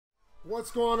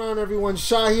What's going on, everyone?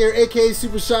 Shy here, aka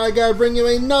Super Shy Guy, bringing you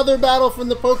another battle from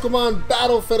the Pokemon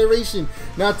Battle Federation.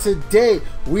 Now today,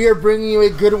 we are bringing you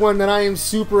a good one that I am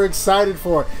super excited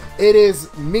for. It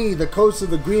is me, the coach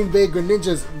of the Green Bay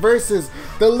Greninjas, versus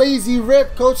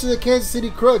TheLazyRipp, coach of the Kansas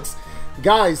City Krooks.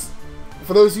 Guys,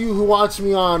 for those of you who watch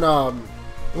me on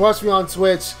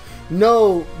Twitch,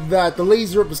 know that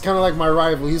TheLazyRipp is kind of like my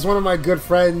rival. He's one of my good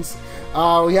friends.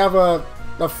 We have a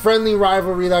friendly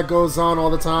rivalry that goes on all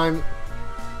the time.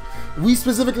 We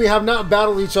specifically have not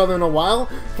battled each other in a while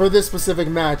for this specific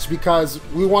match because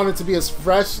we want it to be as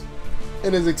fresh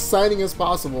and as exciting as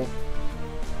possible.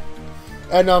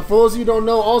 And for those of you who don't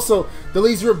know, also,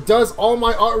 TheLazyRipp does all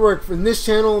my artwork from this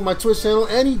channel, my Twitch channel,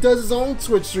 and he does his own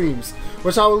Twitch streams,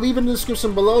 which I will leave in the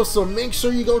description below, so make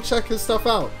sure you go check his stuff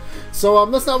out. So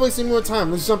let's not waste any more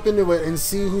time. Let's jump into it and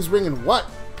see who's bringing what.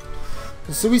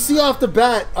 So we see off the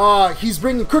bat, he's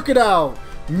bringing Crocodile,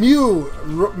 Mew,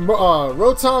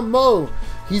 Rotom,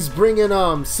 he's bringing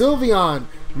Sylveon,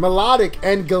 Melodic,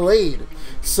 and Gallade.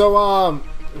 So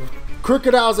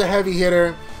Crocodile's a heavy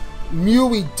hitter. Mew,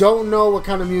 we don't know what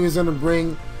kind of Mew he's going to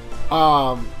bring.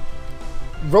 Rotom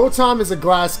is a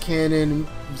glass cannon.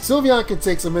 Sylveon can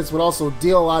take some hits but also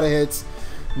deal a lot of hits.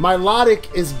 Melodic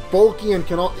is bulky and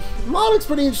Melodic's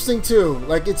pretty interesting too.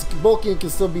 Like, it's bulky and can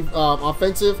still be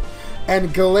offensive. And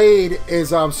Gallade is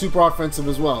super offensive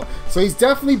as well. So he's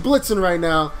definitely blitzing right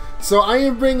now. So I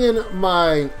am bringing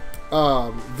my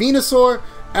Venusaur,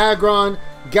 Aggron,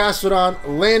 Gastrodon,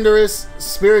 Landorus,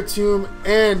 Spiritomb,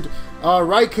 and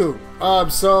Raikou.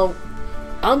 So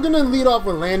I'm going to lead off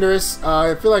with Landorus.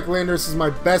 I feel like Landorus is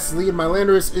my best lead. My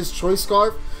Landorus is Choice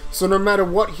Scarf. So no matter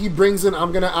what he brings in,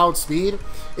 I'm going to outspeed.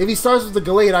 If he starts with the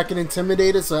Gallade, I can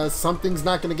intimidate it so something's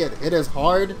not going to get hit as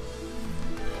hard.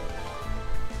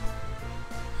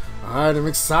 Alright, I'm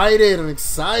excited.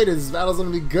 This battle's gonna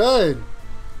be good.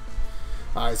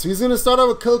 Alright, so he's gonna start out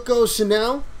with Coco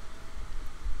Chanel.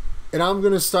 And I'm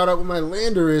gonna start out with my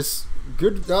Landorus.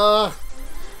 Good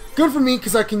for me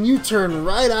because I can U-turn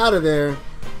right out of there.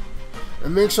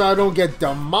 And make sure I don't get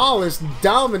demolished,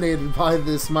 dominated by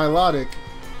this Melodic.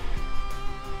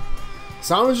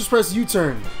 So I'm gonna just press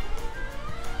U-turn.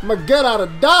 I'm gonna get out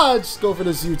of dodge. Go for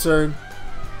this U-turn.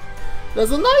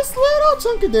 There's a nice little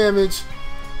chunk of damage.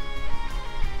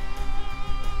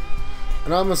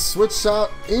 And I'm going to switch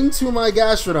out into my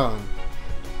Gastrodon.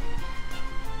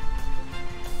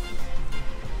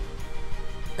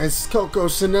 As Coco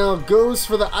Chanel goes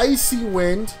for the Icy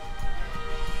Wind.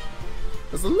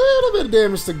 There's a little bit of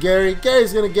damage to Gary.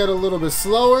 Gary's going to get a little bit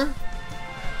slower.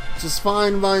 Which is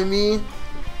fine by me.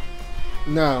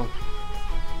 No.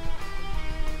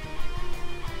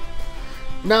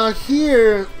 Now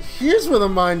here's where the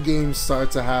mind games start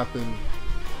to happen.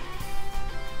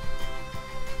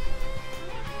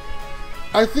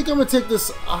 I think I'm going to take this...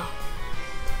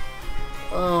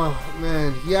 oh,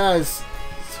 man. He has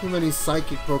too many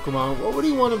Psychic Pokemon. What would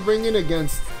he want to bring in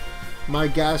against my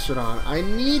Gastrodon? I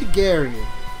need Gary.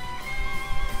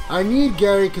 I need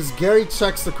Gary because Gary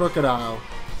checks the Crocodile.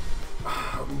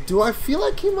 Do I feel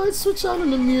like he might switch out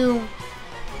into Mew?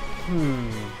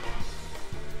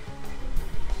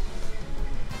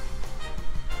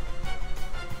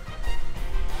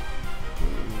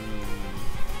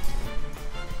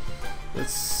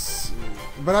 Let's see.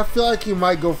 But I feel like he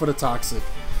might go for the Toxic.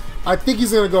 I think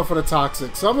he's going to go for the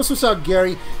Toxic. So I'm going to switch out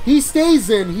Gary. He stays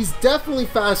in. He's definitely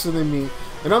faster than me.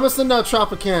 And I'm going to send out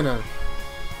Tropicana.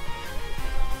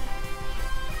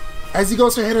 As he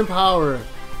goes for Hidden Power.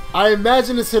 I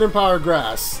imagine it's Hidden Power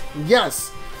Grass.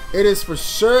 Yes, it is for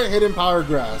sure Hidden Power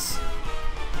Grass.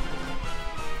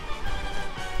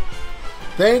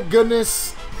 Thank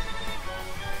goodness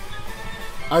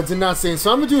I did not say it. So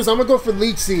what I'm going to do is I'm going to go for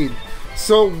Leech Seed.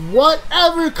 So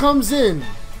whatever comes in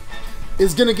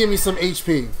is going to give me some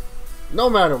HP. No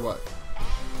matter what.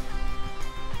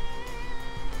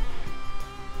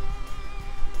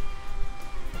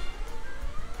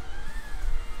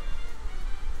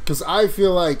 Because I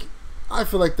feel like the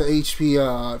HP,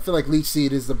 I feel like Leech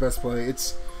Seed is the best play.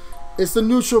 It's the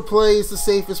neutral play, it's the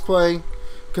safest play.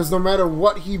 Because no matter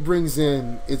what he brings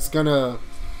in, it's gonna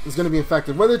be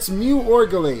effective. Whether it's Mew or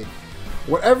Gallade.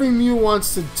 Whatever Mew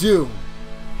wants to do.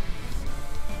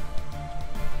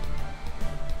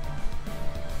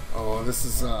 Oh, this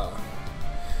is so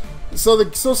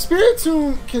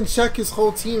Spiritomb can check his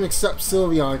whole team except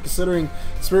Sylveon, considering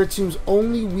Spiritomb's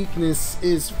only weakness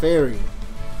is Fairy.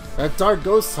 That Dark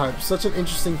Ghost type, such an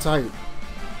interesting type.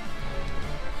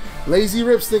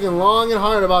 TheLazyRipp's thinking long and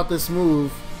hard about this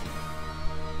move.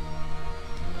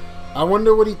 I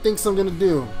wonder what he thinks I'm gonna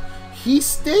do. He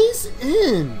stays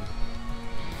in.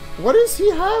 What does he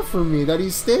have for me that he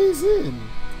stays in?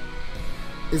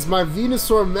 Is my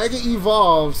Venusaur Mega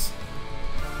Evolves?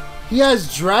 He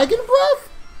has Dragon Breath?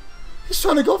 He's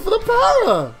trying to go for the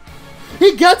Para.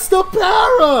 He gets the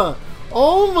Para.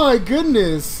 Oh my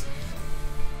goodness.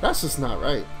 That's just not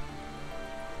right.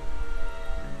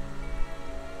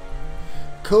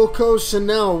 Coco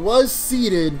Chanel was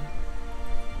seeded.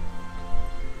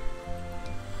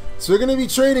 So we're going to be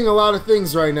trading a lot of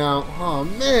things right now. Oh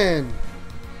man.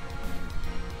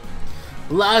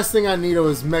 The last thing I needed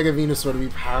was Mega Venusaur to be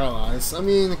paralyzed. I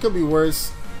mean, it could be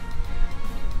worse.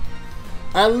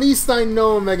 At least I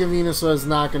know Mega Venusaur is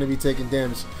not going to be taking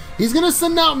damage. He's going to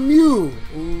send out Mew.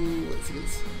 Ooh, let's see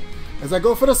this. As I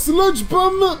go for the Sludge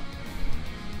Bomb.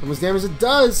 How much damage it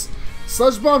does?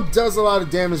 Sludge Bomb does a lot of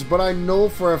damage, but I know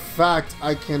for a fact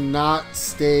I cannot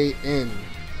stay in.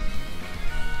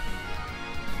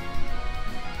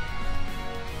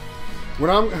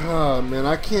 Oh man,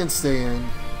 I can't stay in.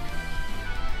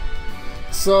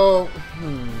 So,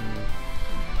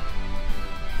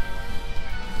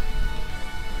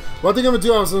 what I think I'm gonna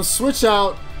do, I'm gonna switch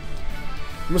out.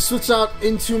 I'm gonna switch out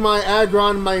into my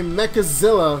Aggron, my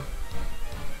Mechazilla.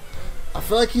 I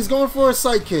feel like he's going for a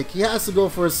Sidekick. He has to go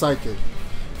for a Sidekick.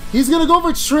 He's gonna go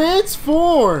for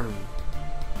Transform.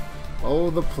 Oh,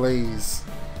 the plays.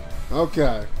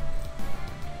 Okay.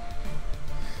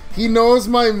 He knows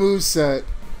my moveset.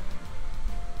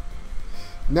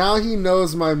 Now he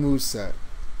knows my moveset.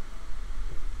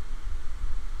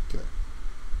 Okay.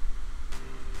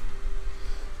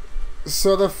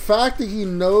 So the fact that he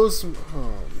knows... Oh,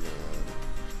 man.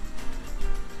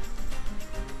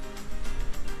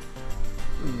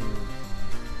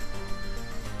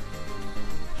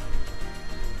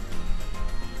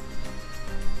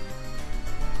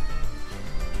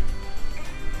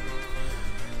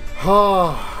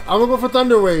 Oh, I'm gonna go for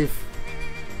Thunder Wave.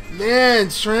 Man,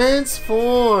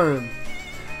 Transform.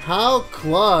 How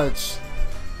clutch.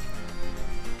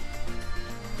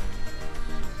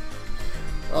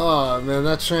 Oh, man,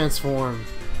 that Transform.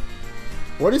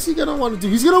 What is he gonna want to do?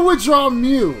 He's gonna withdraw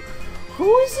Mew.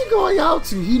 Who is he going out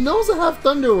to? He knows I have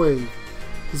Thunder Wave.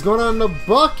 He's going on the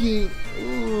Bucky.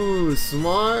 Ooh,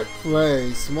 smart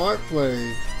play. Smart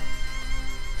play.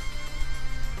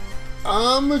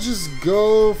 I'ma just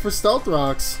go for Stealth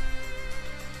Rocks.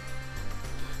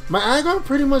 My Aggron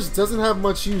pretty much doesn't have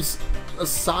much use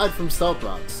aside from Stealth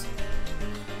Rocks,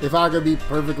 if I could be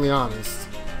perfectly honest.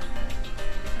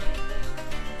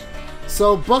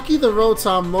 So Bucky the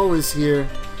Rotom Mow is here,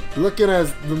 looking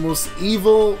as the most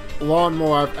evil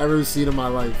lawnmower I've ever seen in my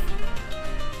life.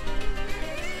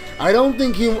 I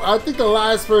think the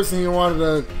last person he wanted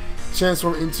to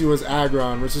transform into was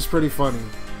Aggron, which is pretty funny.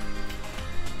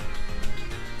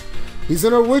 He's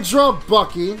gonna withdraw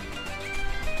Bucky.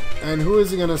 And who is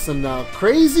he gonna send out?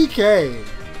 Crazy K.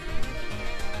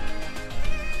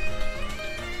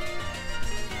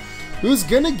 Who's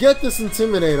gonna get this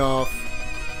Intimidate off?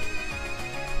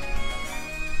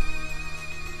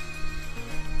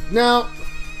 Now,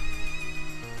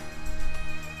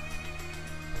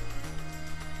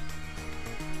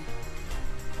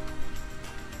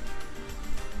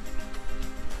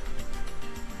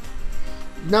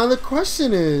 the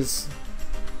question is,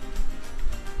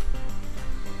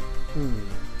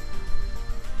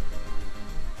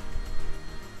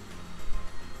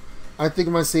 I think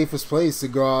my safest play is to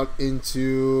go out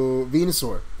into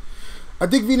Venusaur. I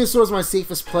think Venusaur is my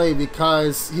safest play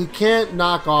because he can't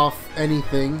knock off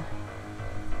anything.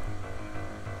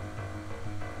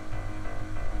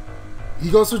 He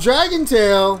goes for Dragon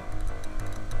Tail,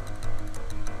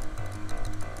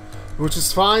 which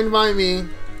is fine by me.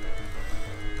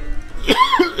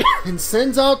 And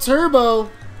sends out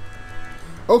Turbo.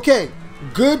 Okay,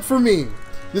 good for me.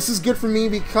 This is good for me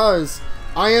because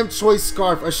I am Choice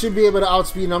Scarf. I should be able to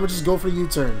outspeed, and I'm gonna just go for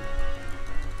U-turn.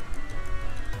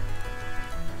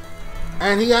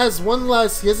 And he has one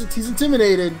less. He's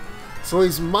intimidated, so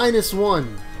he's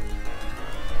 -1.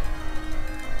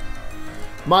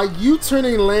 My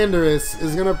U-turning Landorus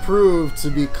is gonna prove to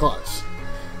be clutch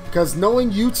because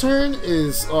knowing U-turn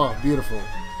is beautiful.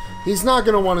 He's not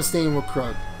gonna want to stay in with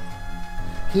Krug.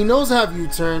 He knows I have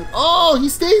U-turn. Oh, he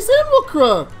stays in with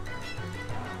Krug.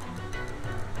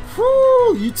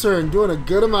 Whew, U-turn doing a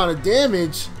good amount of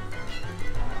damage.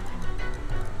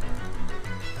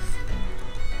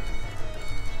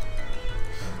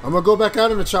 I'm gonna go back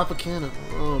out into Tropicana.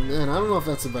 Oh man, I don't know if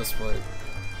that's the best play.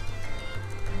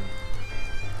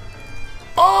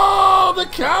 Oh, the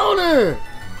counter!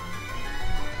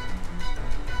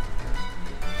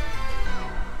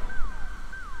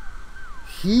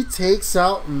 He takes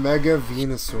out Mega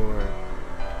Venusaur.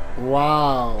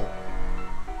 Wow.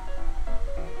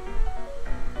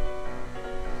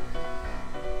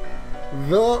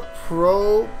 The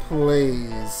pro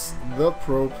plays. The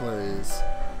pro plays.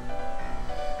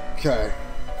 Okay.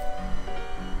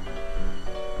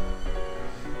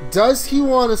 Does he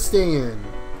want to stay in?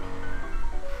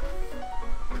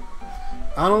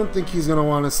 I don't think he's going to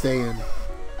want to stay in.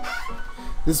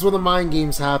 This is where the mind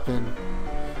games happen.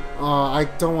 I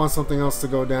don't want something else to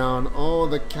go down. Oh,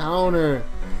 the counter.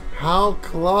 How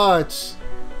clutch.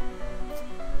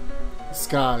 This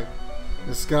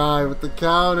guy with the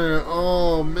counter.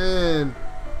 Oh, man.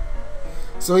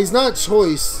 So he's not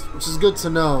choice, which is good to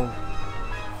know.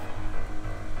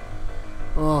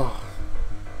 Oh.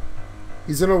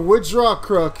 He's going to withdraw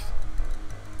Crook.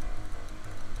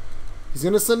 He's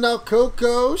going to send out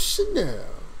Coco Chanel.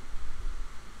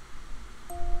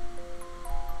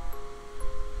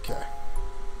 Okay.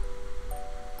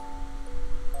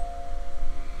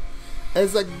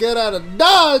 As I get out of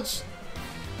Dodge.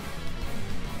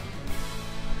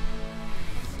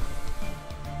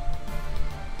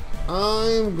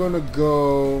 I'm going to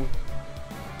go.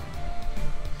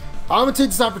 I'm going to take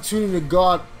this opportunity to go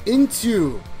out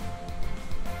into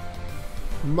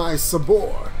my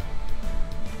Sabor.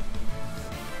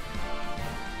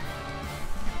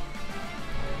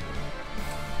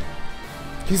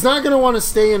 He's not going to want to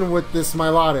stay in with this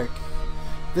Milotic.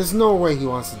 There's no way he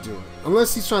wants to do it.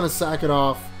 Unless he's trying to sack it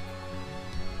off.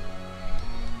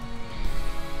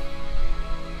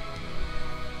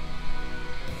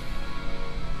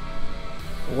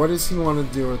 What does he want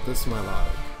to do with this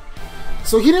Milotic?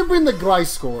 So he didn't bring the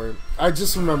Gliscor. I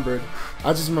just remembered.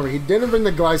 He didn't bring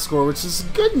the Gliscor, which is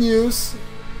good news.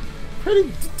 Pretty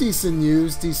decent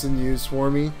news for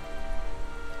me.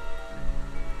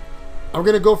 I'm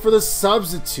going to go for the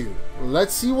substitute.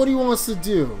 Let's see what he wants to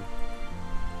do.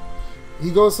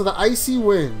 He goes to the Icy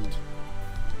Wind.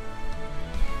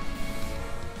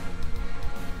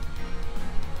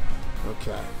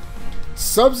 Okay.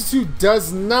 Substitute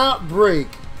does not break.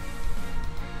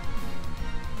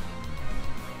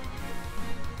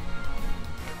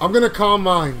 I'm going to Calm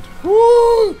Mind.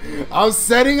 Woo! I'm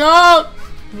setting up.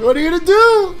 What are you going to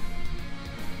do?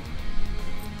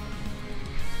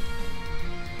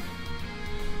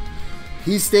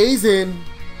 He stays in.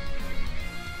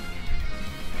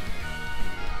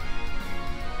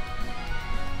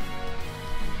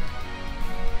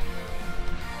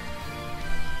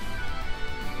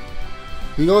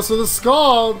 He goes for the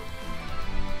Scald.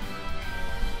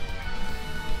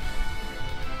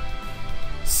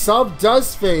 Sub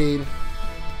does fade.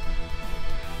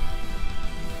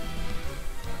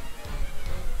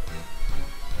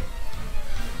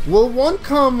 Will one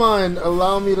Calm Mind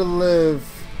allow me to live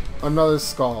another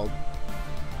Scald?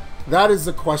 That is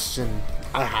the question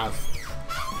I have.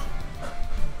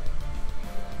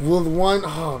 Will one...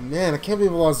 Oh man, I can't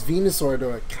believe I lost Venusaur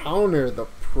to a counter. The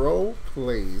pro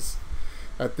plays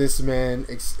that this man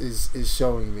is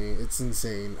showing me. It's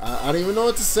insane. I don't even know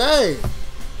what to say.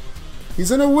 He's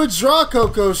going to withdraw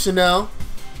Coco Chanel.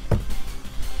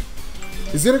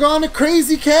 He's going to go on to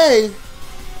Crazy K.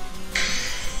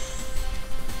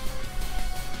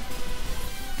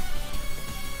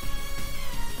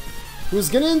 Who's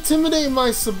going to intimidate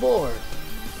my Sabor.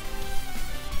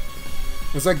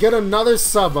 As I get another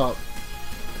sub up.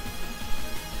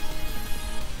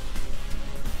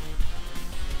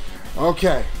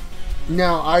 Okay.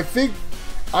 Now, I think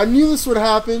I knew this would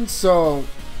happen, so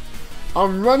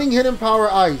I'm running Hidden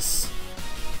Power Ice.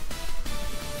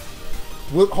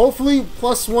 With hopefully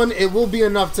 +1, it will be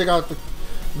enough to take out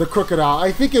the Crocodile.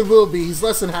 I think it will be. He's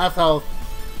less than half health.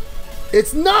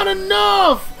 It's not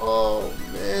enough! Oh,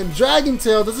 man. Dragon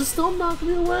Tail, does it still knock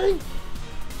me away?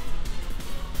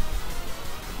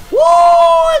 Woo!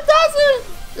 It doesn't!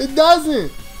 It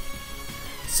doesn't!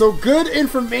 So good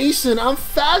information. I'm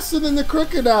faster than the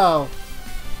Crocodile.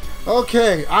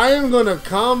 Okay, I am going to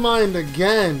Calm Mind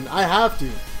again. I have to.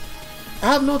 I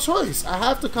have no choice. I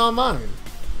have to Calm Mind.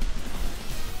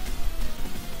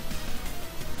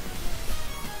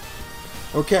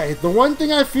 Okay, the one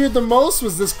thing I feared the most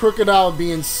was this Crocodile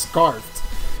being scarfed.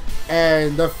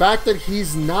 And the fact that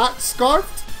he's not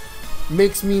scarfed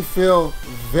makes me feel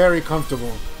very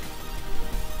comfortable.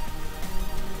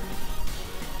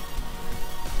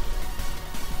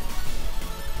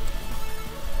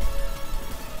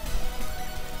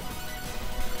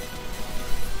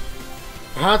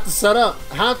 I have to set up.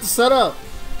 I have to set up.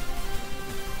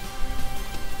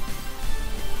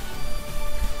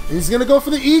 He's going to go for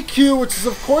the EQ, which is,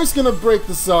 of course, going to break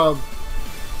the sub.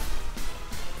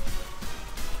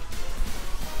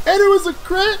 And it was a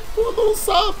crit. Poor little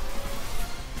sub.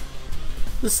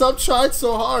 The sub tried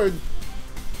so hard.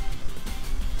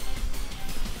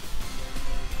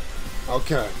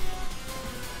 Okay.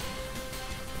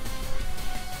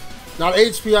 Now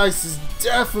HP Ice is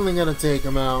definitely gonna take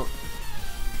him out.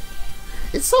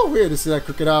 It's so weird to see that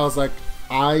Crocodile's like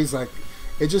eyes, like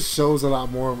it just shows a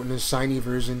lot more in the shiny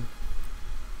version.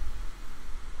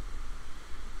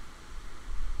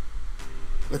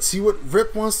 Let's see what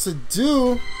Rip wants to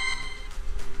do.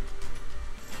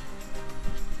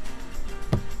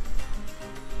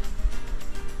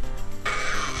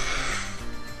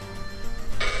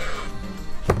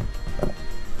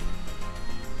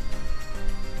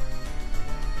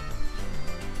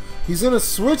 He's gonna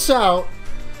switch out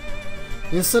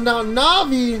and send out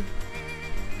Navi.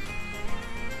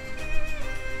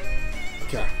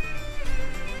 Okay.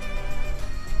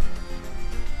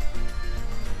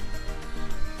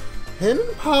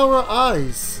 Hidden Power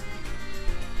Ice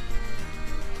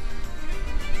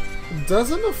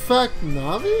doesn't affect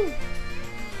Navi?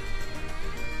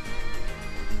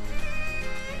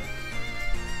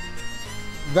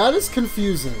 That is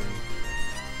confusing.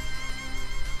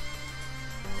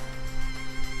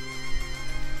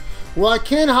 Well, I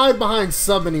can't hide behind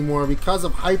sub anymore because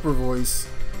of Hyper Voice.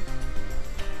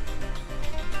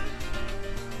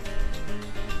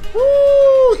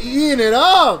 Woo! Eating it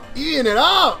up! Eating it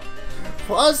up!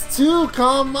 +2,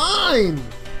 Calm Mind!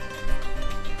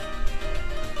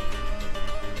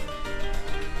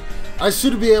 I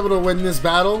should be able to win this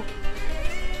battle.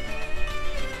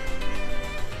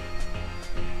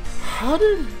 How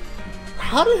did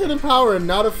Hidden Power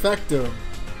not affect him?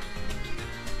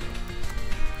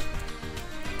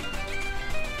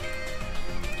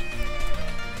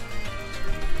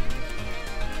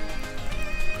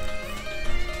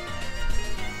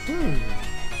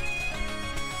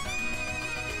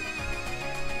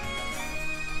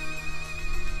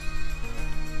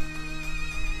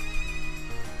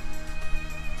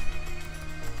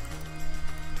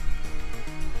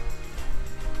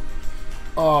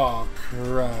 Oh,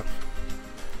 crap.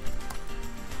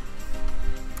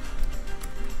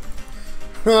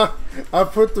 I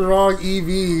put the wrong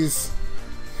EVs.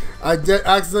 I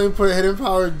accidentally put Hidden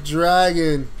Power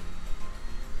Dragon.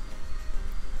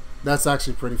 That's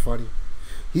actually pretty funny.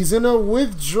 He's gonna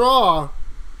withdraw.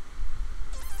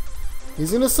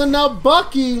 He's gonna send out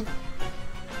Bucky.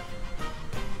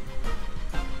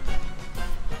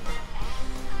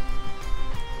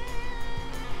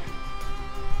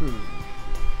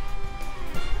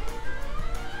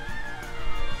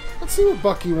 Let's see what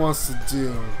Bucky wants to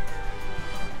do.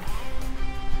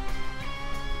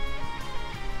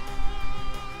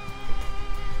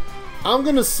 I'm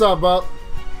gonna sub up.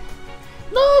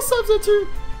 No substitute.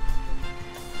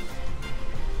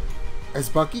 As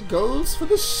Bucky goes for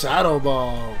the Shadow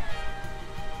Ball.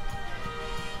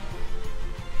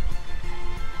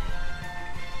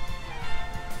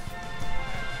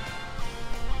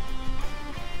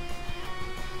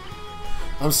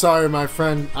 I'm sorry, my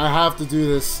friend. I have to do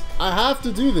this. I have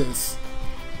to do this.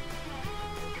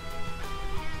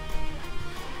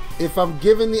 If I'm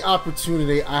given the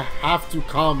opportunity, I have to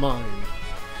calm mind.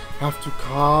 Have to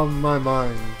calm my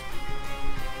mind.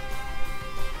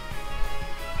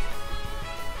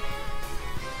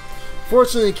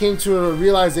 Fortunately, it came to a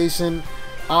realization.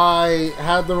 I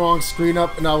had the wrong screen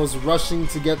up and I was rushing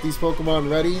to get these Pokemon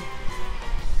ready.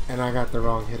 And I got the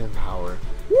wrong Hidden Power.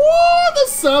 Woo! The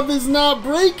sub is not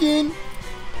breaking!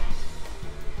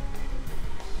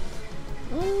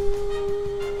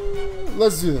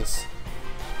 Let's do this.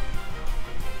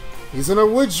 He's gonna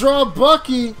withdraw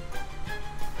Bucky.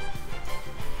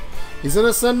 He's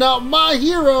gonna send out my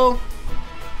hero.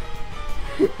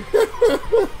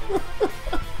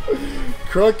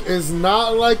 Crook is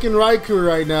not liking Raikou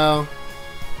right now.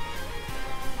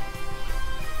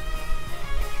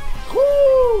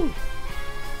 Woo!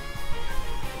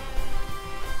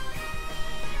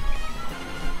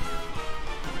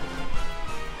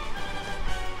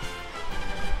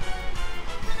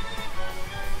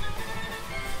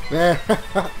 Man,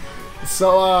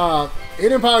 so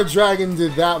Hidden Power Dragon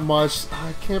did that much.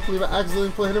 I can't believe I accidentally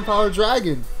put Hidden Power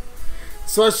Dragon.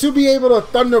 So I should be able to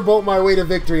Thunderbolt my way to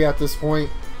victory at this point.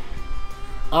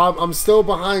 I'm still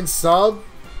behind sub.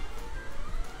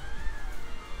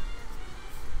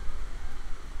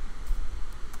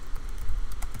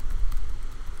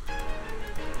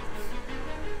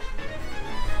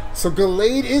 So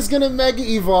Gallade is gonna Mega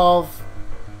Evolve.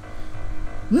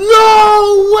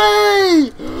 No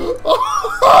way!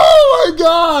 Oh my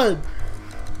god!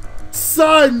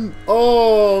 Son!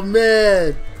 Oh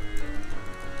man!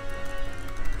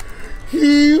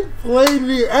 He played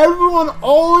me. Everyone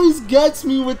always gets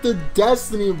me with the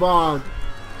Destiny Bond.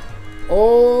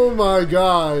 Oh my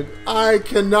god. I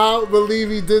cannot believe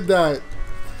he did that.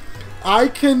 I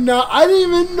didn't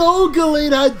even know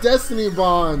Gallade had Destiny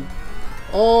Bond.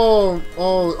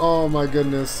 Oh my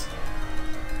goodness.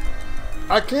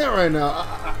 I can't right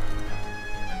now.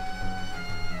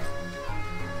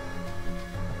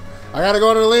 I gotta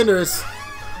go to the Landers.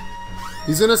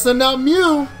 He's gonna send out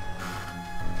Mew.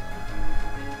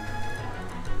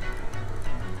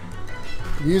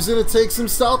 Mew's gonna take some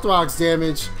Stealth Rocks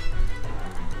damage.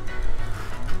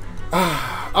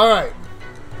 Alright.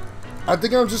 I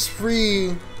think I'm just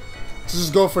free to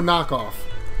just go for knockoff.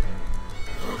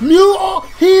 Mew!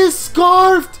 Oh, he is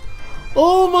scarfed!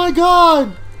 Oh my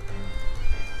god!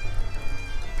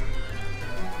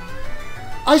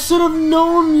 I should have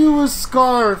known Mew was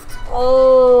scarfed.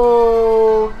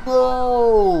 Oh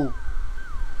no!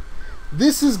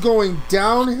 This is going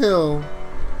downhill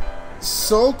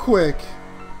so quick.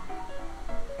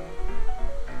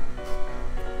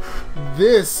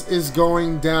 This is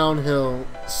going downhill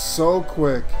so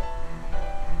quick.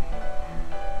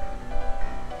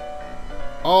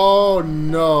 Oh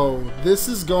no, this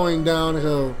is going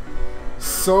downhill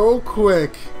so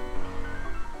quick.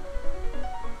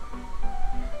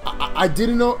 I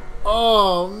didn't know.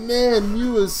 Oh man,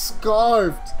 Mew is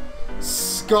scarfed.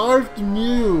 Scarfed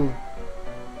Mew.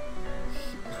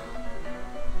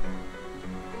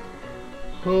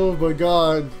 Oh my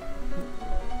god.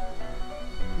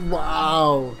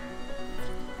 Wow.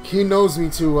 He knows me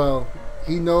too well.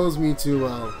 He knows me too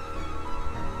well.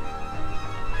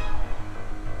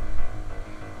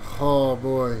 Oh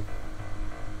boy.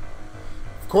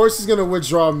 Of course he's gonna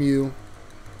withdraw Mew.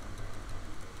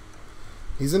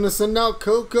 He's gonna send out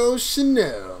Coco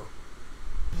Chanel,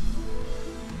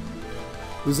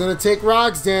 who's gonna take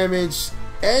rocks damage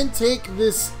and take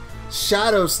this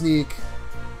Shadow Sneak.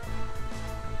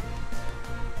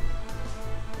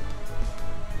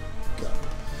 Okay.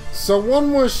 So one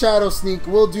more Shadow Sneak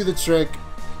will do the trick.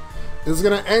 It's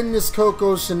gonna end this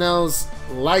Coco Chanel's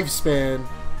lifespan.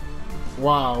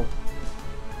 Wow.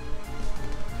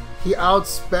 He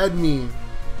outsped me.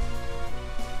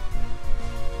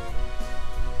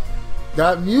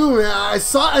 That Mew, man, I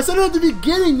said it at the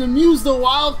beginning, the Mew's the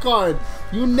wild card.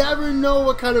 You never know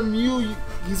what kind of Mew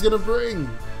he's gonna bring.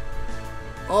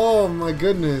 Oh my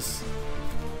goodness.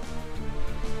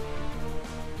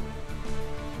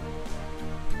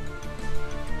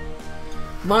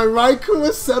 My Raikou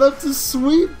is set up to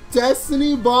sweep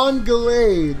Destiny Bond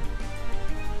Gallade.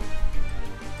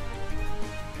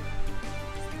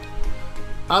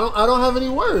 I don't have any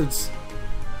words.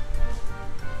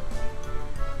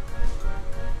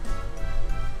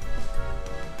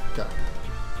 Okay.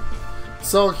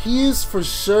 So he's for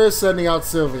sure sending out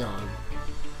Sylveon.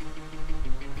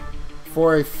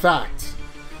 For a fact.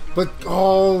 But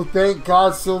oh, thank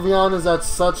God Sylveon is at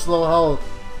such low health.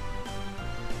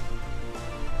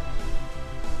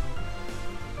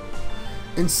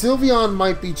 And Sylveon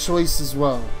might be choice as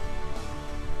well.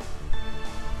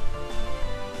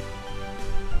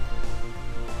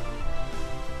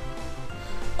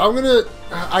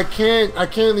 I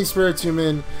can't leave Spiritomb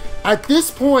in. At this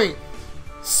point,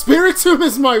 Spiritomb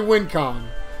is my win con.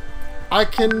 I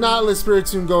cannot let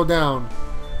Spiritomb go down.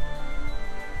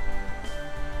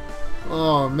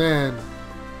 Oh man.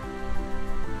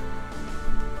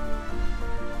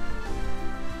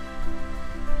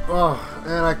 Oh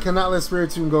man, I cannot let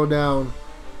Spiritomb go down.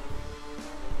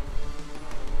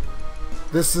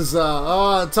 This is,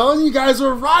 I'm telling you guys,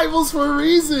 we're rivals for a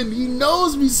reason. He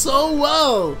knows me so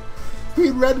well. He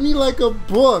read me like a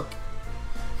book.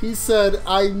 He said,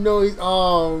 I know he,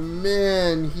 oh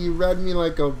man, he read me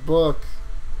like a book.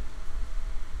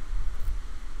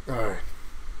 Alright.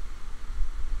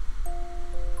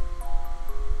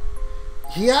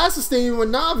 He has to stay in with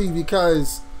Navi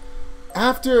because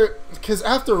after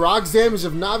rocks damage,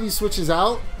 if Navi switches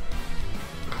out,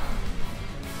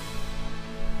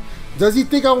 does he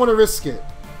think I want to risk it?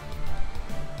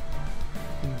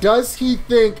 Does he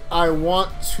think I want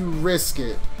to risk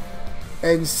it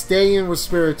and stay in with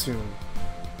Spiritomb?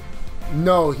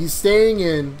 No, he's staying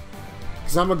in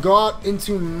because I'm going to go out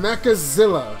into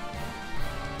Mechazilla.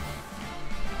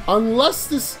 Unless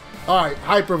this... Alright,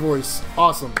 Hyper Voice.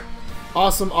 Awesome.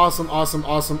 Awesome, awesome, awesome,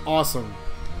 awesome, awesome.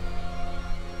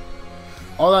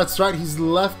 Oh, that's right. He's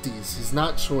lefties. He's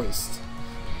not choiced.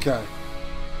 Okay.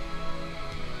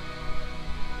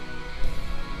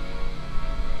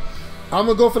 I'm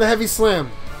gonna go for the heavy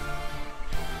slam.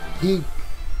 He...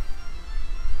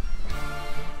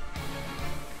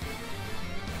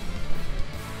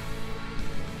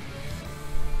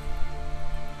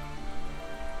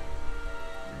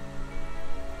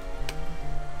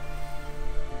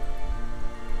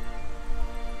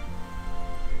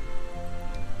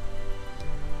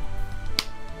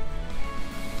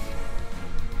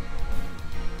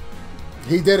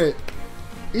 He did it.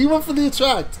 He went for the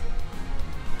attract.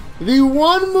 The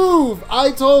one move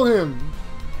I told him.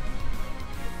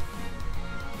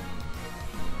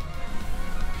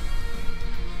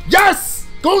 Yes!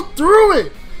 Go through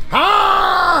it!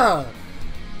 Ha!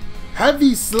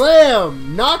 Heavy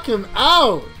slam. Knock him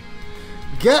out.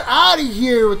 Get out of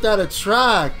here with that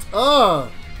attract.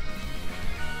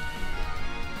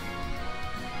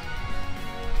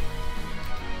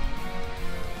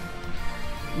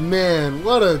 Man,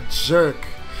 what a jerk.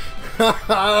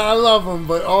 I love him,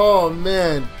 but oh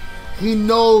man. He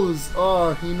knows.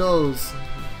 Oh, he knows.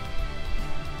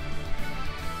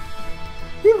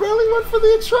 He really went for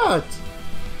the attract.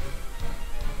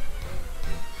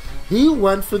 He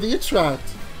went for the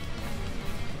attract.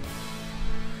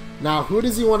 Now, who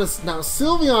does he want to... Now,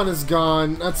 Sylveon is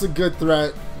gone. That's a good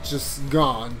threat. Just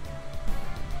gone.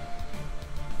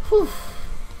 Whew.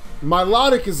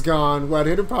 Milotic is gone. Who had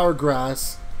Hidden Power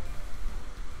Grass.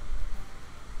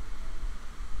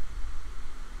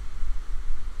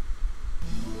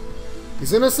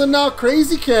 He's gonna send out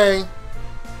Crazy K.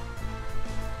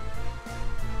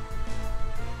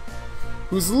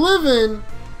 Who's living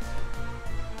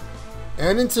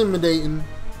and intimidating.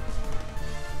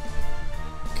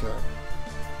 Okay.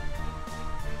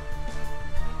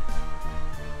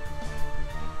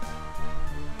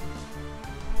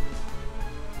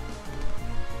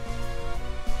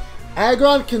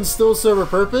 Aggron can still serve a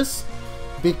purpose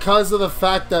because of the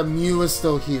fact that Mew is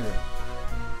still here.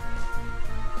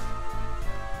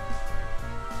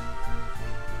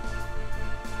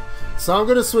 So I'm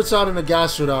going to switch out into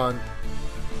Gastrodon.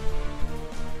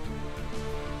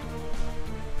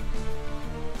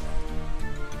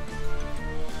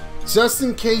 Just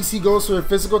in case he goes for a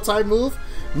physical type move,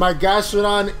 my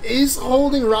Gastrodon is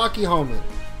holding Rocky Helmet.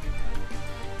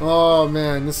 Oh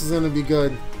man, this is going to be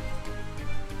good.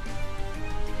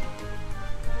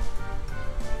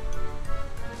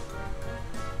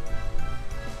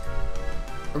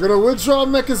 I'm going to withdraw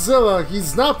Mechazilla.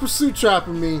 He's not pursuit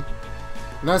trapping me.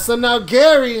 And I send out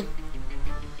Gary.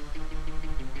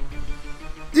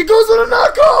 He goes with a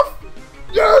knockoff.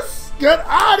 Yes! Get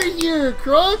out of here,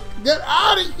 Crook. Get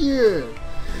out of here.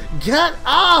 Get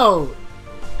out.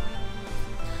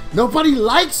 Nobody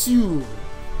likes you.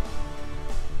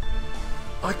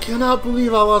 I cannot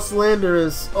believe I lost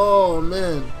Landorus. Oh,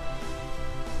 man.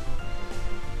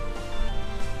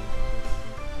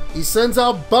 He sends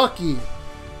out Bucky.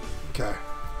 Okay.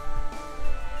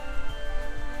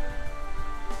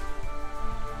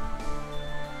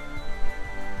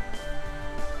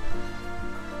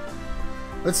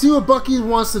 Let's see what Bucky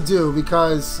wants to do,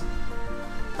 because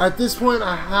at this point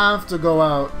I have to go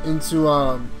out into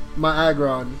my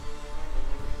Aggron.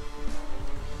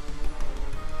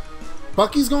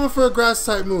 Bucky's going for a grass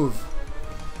type move.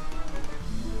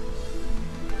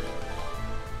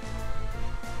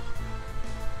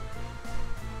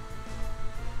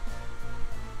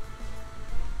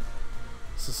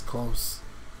 This is close.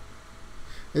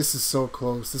 This is so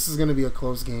close. This is going to be a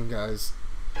close game, guys.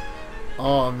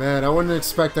 Oh man, I wouldn't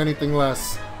expect anything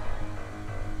less.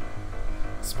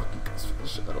 This Bucky goes for the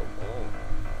Shadow Ball.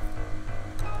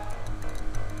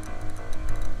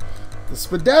 The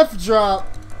Spadef drop.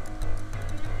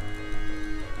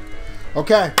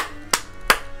 Okay.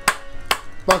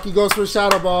 Bucky goes for a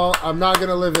Shadow Ball. I'm not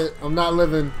gonna live it. I'm not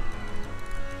living.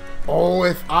 Oh,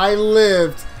 if I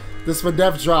lived, the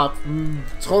Spadef drop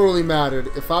totally mattered.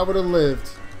 If I would have lived.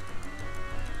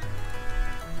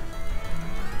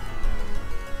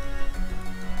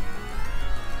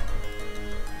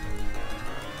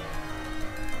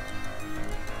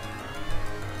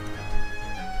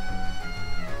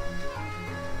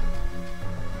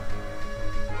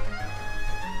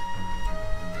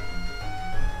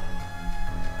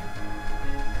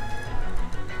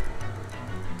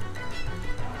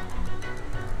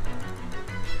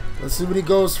 Let's see what he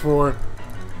goes for.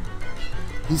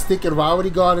 He's thinking, why would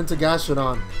he go out into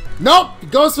Gastrodon? Nope! He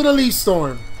goes for the Leaf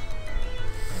Storm.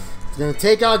 He's going to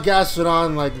take out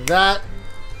Gastrodon like that.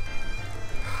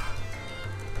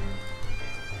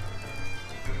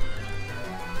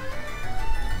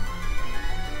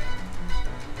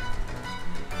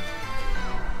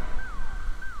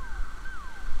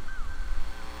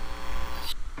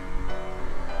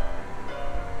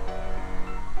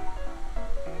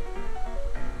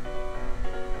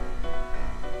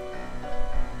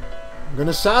 I'm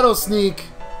gonna Shadow Sneak.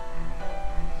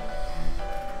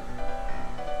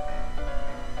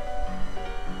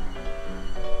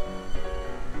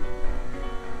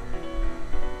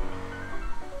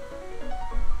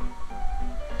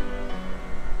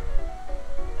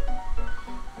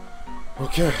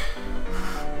 Okay.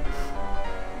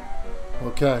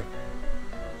 Okay.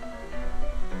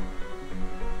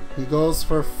 He goes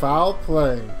for foul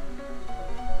play.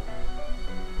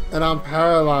 And I'm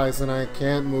paralyzed and I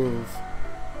can't move.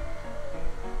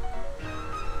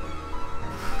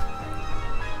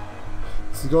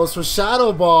 So he goes for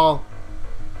shadow ball.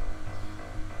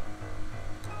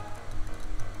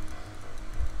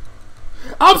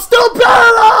 I'm still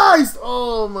paralyzed!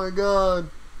 Oh my god.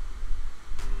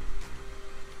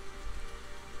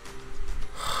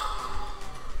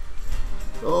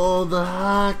 Oh, the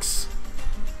hacks.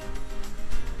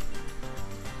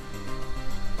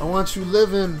 I want you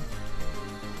living.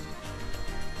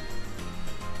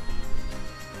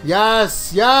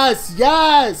 Yes, yes,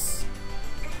 yes!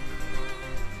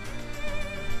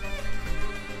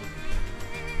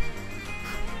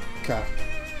 Okay.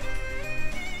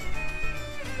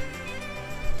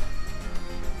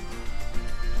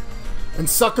 And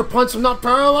sucker punch, I'm not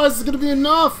paralyzed, is gonna be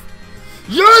enough.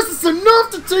 Yes, it's enough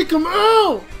to take him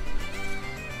out!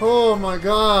 Oh my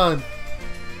god.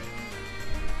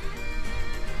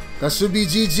 That should be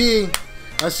GG.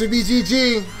 That should be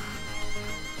GG.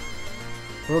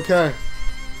 Okay.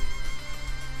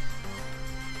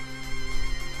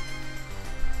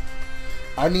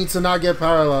 I need to not get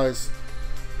paralyzed.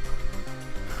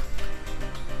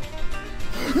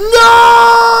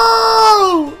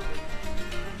 No!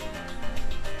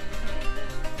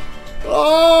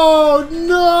 Oh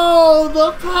no,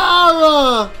 the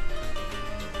para!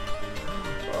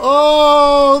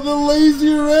 Oh, the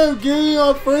LazyRipp getting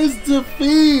our first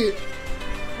defeat.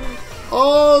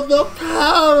 Oh, the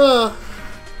para!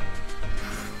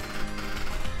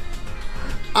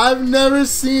 I've never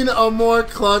seen a more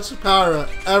clutch para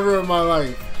ever in my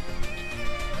life.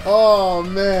 Oh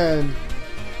man.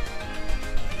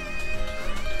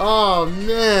 Oh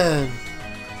man.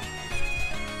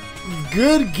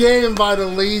 Good game by the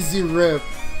LazyRipp.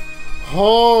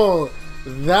 Oh,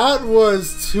 that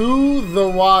was to the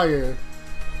wire.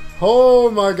 Oh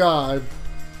my god.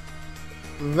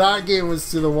 That game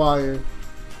was to the wire.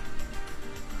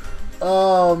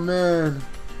 Oh man.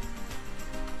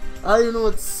 I don't even know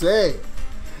what to say.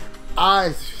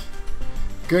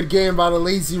 Good game by the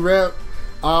LazyRipp.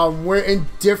 We're in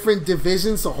different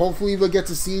divisions, so hopefully we'll get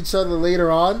to see each other later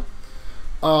on.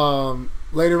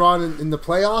 Later on in the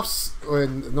playoffs or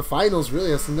in the finals,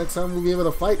 really. That's the next time we'll be able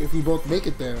to fight if we both make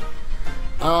it there.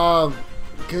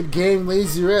 Good game,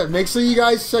 LazyRipp. Make sure you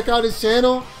guys check out his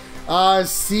channel.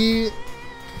 See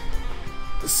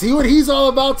what he's all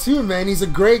about too, man. He's a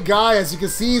great guy. As you can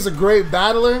see, he's a great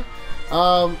battler.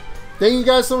 Thank you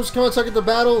guys so much for coming and check out the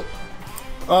battle.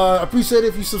 Appreciate it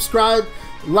if you subscribe,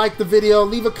 like the video,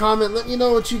 leave a comment, let me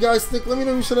know what you guys think. Let me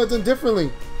know what you should have done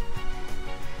differently.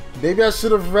 Maybe I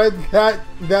should have read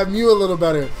that Mew a little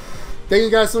better. Thank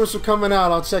you guys so much for coming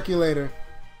out. I'll check you later.